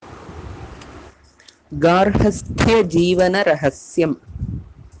गार्हस्थ्यजीवनरहस्यम्।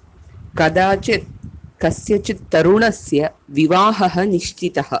 कदाचित् कस्यचित् तरुणस्य विवाहः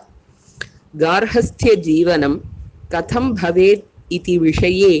निश्चितः। गार्हस्थ्यजीवनं कथं भवेत् इति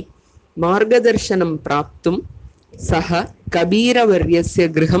विषये मार्गदर्शनं प्राप्तुं सः कबीरवर्यस्य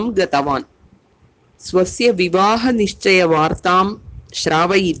गृहं गतवान्। स्वस्य विवाहनिश्चयवार्तां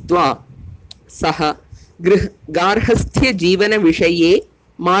श्रावयित्वा सः गार्हस्थ्यजीवनविषये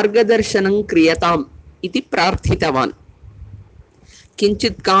मार्गदर्शनं क्रियताम् इति प्रार्थितवान्।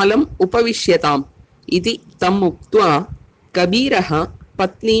 किञ्चित् कालम् उपविश्यताम् इति तम् उक्त्वा कबीरः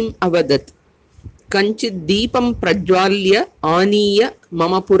पत्नीम् अवदत्, कञ्चित् दीपं प्रज्वाल्य आनीय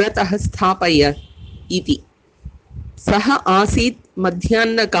मम पुरतः स्थापय इति। सः आसीत्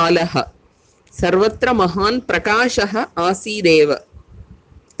मध्याह्नकालः। सर्वत्र महान् प्रकाशः आसीदेव।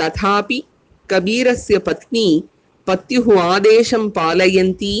 तथापि कबीरस्य पत्नी पत्युः आदेशं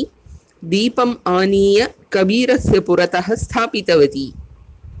पालयन्ती दीपम् आनीय कबीरस्य पुरतः स्थापितवती।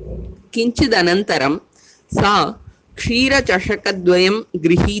 किञ्चिदनन्तरं सा क्षीरचषकद्वयं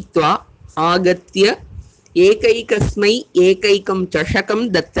गृहीत्वा आगत्य एकैकस्मै एकैकं चषकं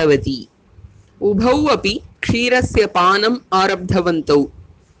दत्तवती। उभौ अपि क्षीरस्य पानम् आरब्धवन्तौ।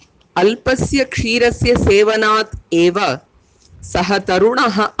 अल्पस्य क्षीरस्य सेवनात् एव सः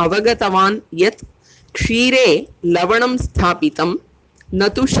तरुणः अवगतवान् यत् क्षीरे लवणं स्थापितं, न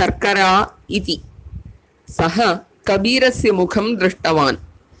तु शर्करा इति। सः कबीरस्य मुखं दृष्टवान्।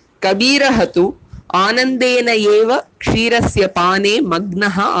 कबीरः तु आनन्देन एव क्षीरस्य पाने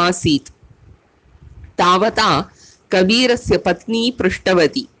मग्नः आसीत्। तावता कबीरस्य पत्नी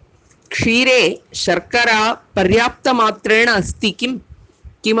पृष्टवती, क्षीरे शर्करा पर्याप्तमात्रेण अस्ति किम्?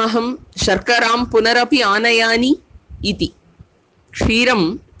 किमहं शर्करां पुनरपि आनयानि इति।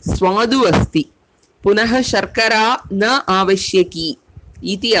 क्षीरं स्वादु अस्ति, पुनः शर्करा न आवश्यकी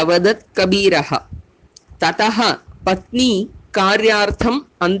इति अवदत् कबीरः। ततः पत्नी कार्यार्थम्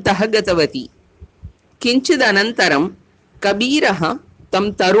अन्तः गतवती। किञ्चिदनन्तरं कबीरः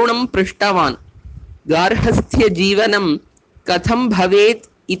तं तरुणं पृष्टवान्, गार्हस्थ्यजीवनं कथं भवेत्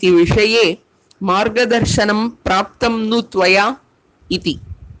इति विषये मार्गदर्शनं प्राप्तं नु त्वया इति।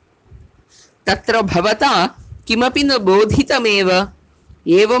 तत्र भवता किमपि न बोधितमेव।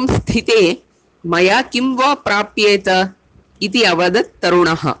 एवं स्थिते मया किं वा प्राप्येत इति अवदत्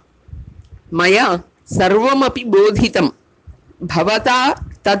तरुणः। मया सर्वमपि बोधितं, भवता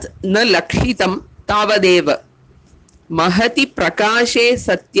तत् न लक्षितं तावदेव। महति प्रकाशे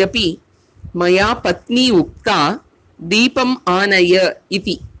सत्यपि मया पत्नी उक्ता दीपम् आनय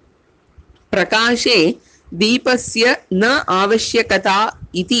इति। प्रकाशे दीपस्य न आवश्यकता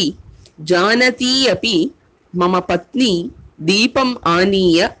इति जानती अपि मम पत्नी दीपम्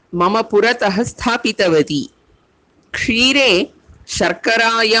आनीय मम पुरतः स्थापितवती। क्षीरे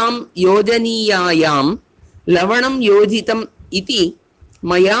शर्करायां योजनीयायां लवणं योजितम् इति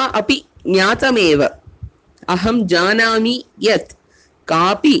मया अपि ज्ञातमेव। अहं जानामि यत्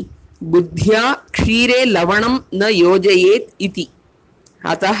कापि बुद्ध्या क्षीरे लवणं न योजयेत् इति।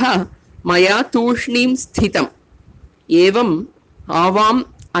 अतः मया तूष्णीं स्थितम्। एवम् आवाम्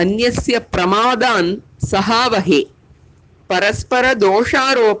अन्यस्य प्रमादान् सहावहे।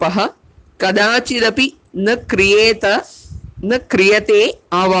 परस्परदोषारोपः कदाचिदपि न क्रियते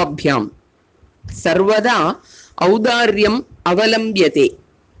आवाभ्याम्। सर्वदा औदार्यम् अवलम्ब्यते।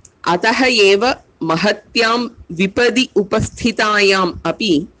 अतः एव महत्यां विपदि उपस्थितायाम्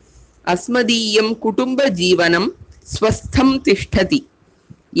अपि अस्मदीयं कुटुम्बजीवनं स्वस्थं तिष्ठति।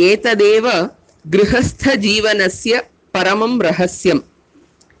 एतदेव गृहस्थजीवनस्य परमं रहस्यम्।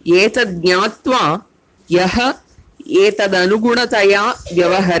 एतद् ज्ञात्वा यः एतदनुगुणतया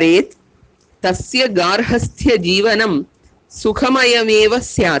व्यवहरेत् तस्य गार्हस्थ्यजीवनं सुखमयमेव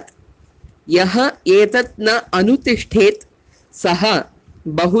स्यात्। यः एतत् न अनुतिष्ठेत् सः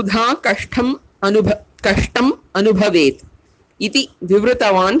बहुधा कष्टम् अनुभवेत् इति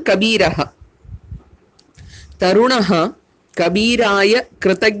विवृतवान् कबीरः। तरुणः कबीराय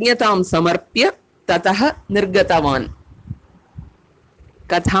कृतज्ञतां समर्प्य ततः निर्गतवान्।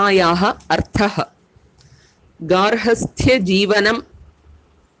 कथायाः अर्थः: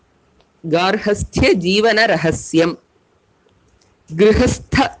 गार्हस्थ्यजीवनरहस्यम्।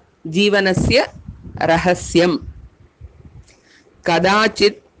 गृहस्थजीवनस्य रहस्यम्।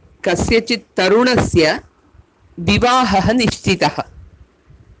 कदाचित् कस्यचित् तरुणस्य विवाहः निश्चितः।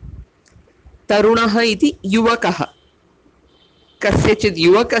 तरुणः इति युवकः। कस्यचित्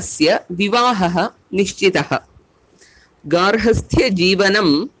युवकस्य विवाहः निश्चितः। गार्हस्थ्यजीवनं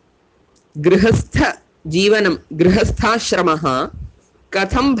गृहस्थाश्रमः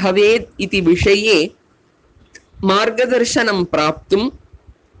कथं भवेत् इति विषये मार्गदर्शनं प्राप्तुं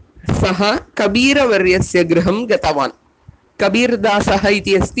सः कबीरवर्यस्य गृहं गतवान्। कबीरदासः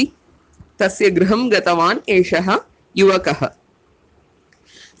इति अस्ति, तस्य गृहं गतवान् एषः युवकः।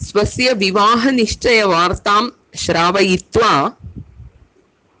 स्वस्य विवाहनिश्चयवार्तां श्रावयित्वा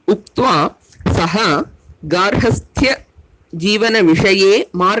उक्त्वा सः गार्हस्थ्यजीवनविषये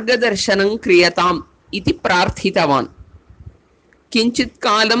मार्गदर्शनं क्रियताम् इति प्रार्थितवान्। किञ्चित्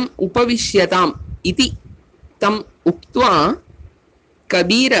कालम् उपविश्यताम् इति तम् उक्त्वा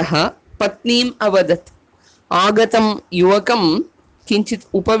कबीरः पत्नीम् अवदत्। आगतं युवकं किञ्चित्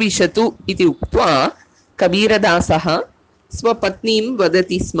उपविशतु इति उक्त्वा कबीरदासः स्वपत्नीं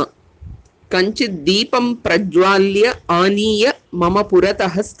वदति स्म, कञ्चित् दीपं प्रज्वाल्य आनीय मम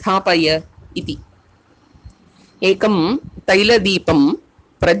पुरतः स्थापय इति। एकं तैलदीपं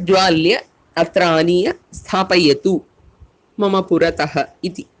प्रज्वाल्य अत्र आनीय स्थापयतु मम पुरतः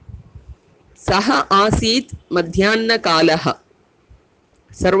इति। सः आसीत् मध्याह्नकालः।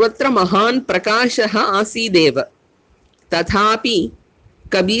 सर्वत्र महान् प्रकाशः आसीदेव। तथापि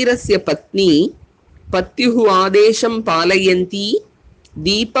कबीरस्य पत्नी पत्युः आदेशं पालयन्ती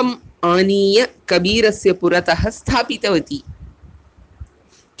दीपम् आनीय कबीरस्य पुरतः स्थापितवती।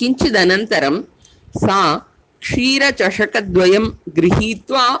 किञ्चिदनन्तरं सा क्षीरचषकद्वयं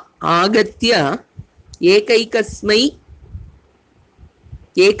गृहीत्वा आगत्य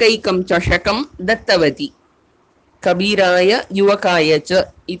एकैकं चषकं दत्तवती। कबीराय युवकाय च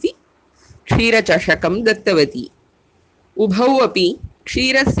इति क्षीरचषकं दत्तवती। उभौ अपि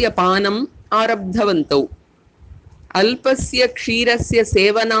क्षीरस्य पानम् आरब्धवन्तौ। अल्पस्य क्षीरस्य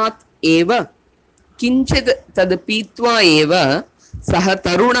सेवनात् एव किञ्चित् तद् पीत्वा एव सः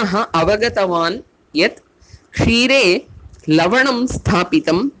तरुणः अवगतवान् यत् क्षीरे लवणं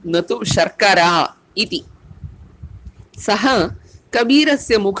स्थापितं न तु शर्करा इति। सः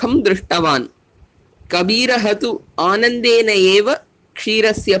कबीरस्य मुखं दृष्टवान्। कबीरः तु आनन्देन एव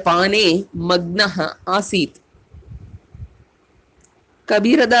क्षीरस्य पाने मग्नः आसीत्।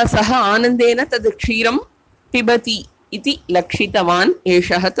 कबीरदासः आनन्देन तद् क्षीरं पिबति इति लक्षितवान्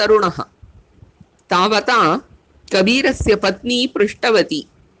एषः तरुणः। तावता कबीरस्य पत्नी पृष्टवती,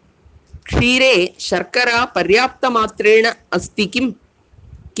 क्षीरे शर्करा पर्याप्तमात्रेण अस्ति किम्?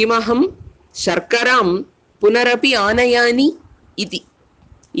 किमहं शर्करां पुनरपि आनयानि इति।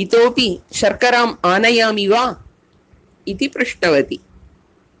 इतोपि शर्कराम् आनयामि वा इति पृष्टवती।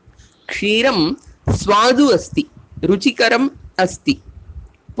 क्षीरं स्वादु अस्ति, रुचिकरम् अस्ति,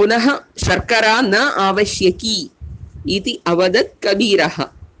 पुनः शर्करा न आवश्यकी इति अवदत् कबीरः।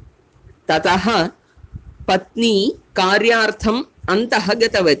 ततः पत्नी कार्यार्थम् अन्तः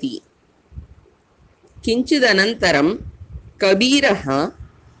गतवती। किञ्चिदनन्तरं कबीरः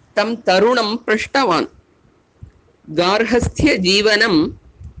तं तरुणं पृष्टवान्, गार्हस्थ्यजीवनं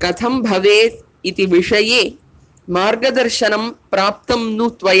कथं भवेत् इति विषये मार्गदर्शनं प्राप्तं नु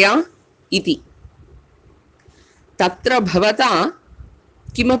त्वया इति। तत्र भवता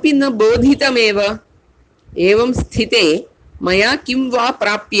किमपि न बोधितमेव। एवं स्थिते मया किं वा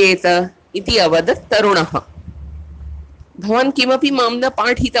प्राप्येत इति अवदत् तरुणः। भवान् किमपि मां न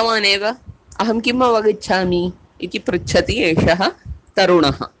पाठितवान् एव, अहं किम् अवगच्छामि इति पृच्छति एषः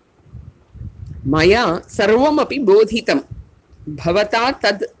तरुणः। मया सर्वमपि बोधितं, भवता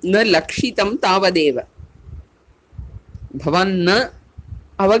तद् न लक्षितं तावदेव। भवान् न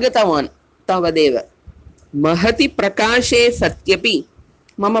अवगतवान् तावदेव। महति प्रकाशे सत्यपि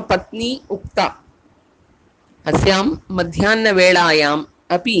मम पत्नी उक्ता। अस्यां मध्याह्नवेलायाम्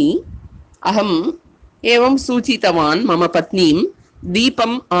अपि अहम् एवं सूचितवान् मम पत्नीं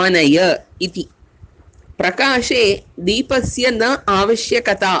दीपम् आनय इति। प्रकाशे दीपस्य न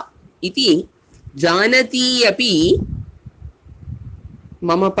आवश्यकता इति जानती अपि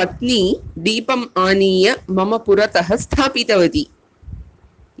मम पत्नी दीपम् आनीय मम पुरतः स्थापितवती।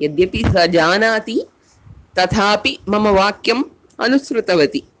 यद्यपि सा जानाति तथापि मम वाक्यम्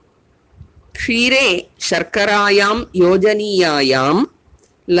अनुसृतवती। क्षीरे शर्करायां योजनीयायां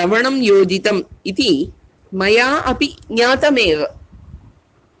लवणं योजितम् इति मया अपि ज्ञातमेव।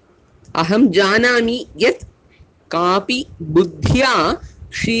 अहं जानामि यत् कापि बुद्ध्या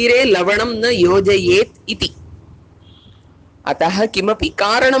क्षीरे लवणं न योजयेत् इति। अतः किमपि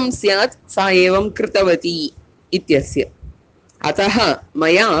कारणं स्यात् सा एवं कृतवती इत्यस्य। अतः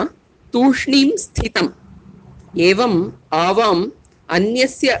मया तूष्णीं स्थितम्। एवम् आवाम्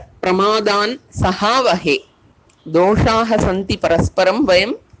अन्यस्य प्रमादान् सहावहे। दोषाः सन्ति परस्परं,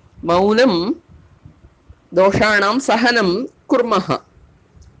 वयं मौनं दोषाणां सहनं कुर्मः।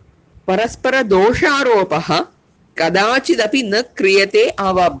 परस्पर दोषारोपः कदाचिदपि न क्रियते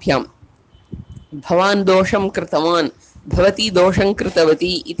आवाभ्याम्। भवान् दोषं कृतवान्, भवती दोषं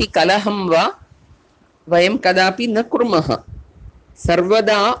कृतवती इति कलहं वा वयं कदापि न कुर्मः।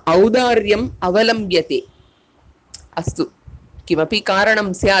 सर्वदा औदार्यम् अवलम्ब्यते। अस्तु, किमपि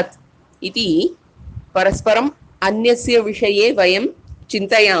कारणं स्यात् इति परस्परम् अन्यस्य विषये वयं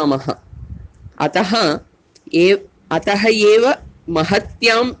चिन्तयामः। अतः एव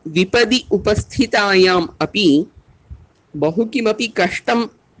महत्यां विपदि उपस्थितायाम् अपि बहु किमपि कष्टं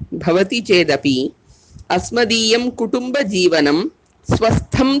भवति चेदपि अस्मदीयं कुटुम्बजीवनं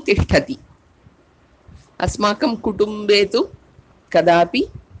स्वस्थं तिष्ठति। अस्माकं कुटुम्बे तु कदापि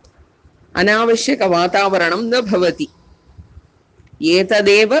अनावश्यकवातावरणं न भवति।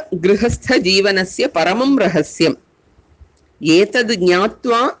 एतदेव गृहस्थजीवनस्य परमं रहस्यम्। एतद्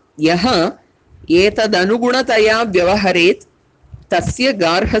ज्ञात्वा यः एतदनुगुणतया व्यवहरेत् तस्य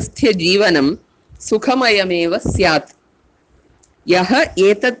गार्हस्थ्यजीवनं सुखमयमेव स्यात्। यः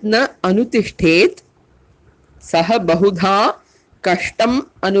एतत् न अनुतिष्ठेत् सः बहुधा कष्टम्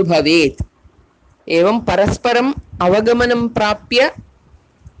अनुभवेत्। एवं परस्परम् अवगमनं प्राप्य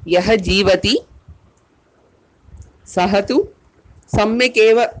यः जीवति सः तु सम्यक्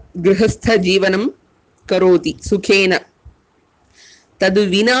एव गृहस्थजीवनं करोति सुखेन। तद्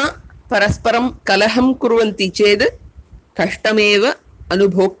विना परस्परं कलहं कुर्वन्ति चेत् कष्टमेव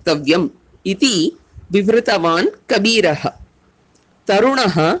अनुभोक्तव्यम् इति विवृतवान् कबीरः।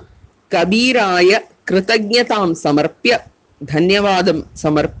 तरुणः कबीराय कृतज्ञतां समर्प्य धन्यवादं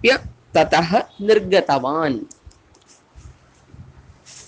समर्प्य ततः निर्गतवान्।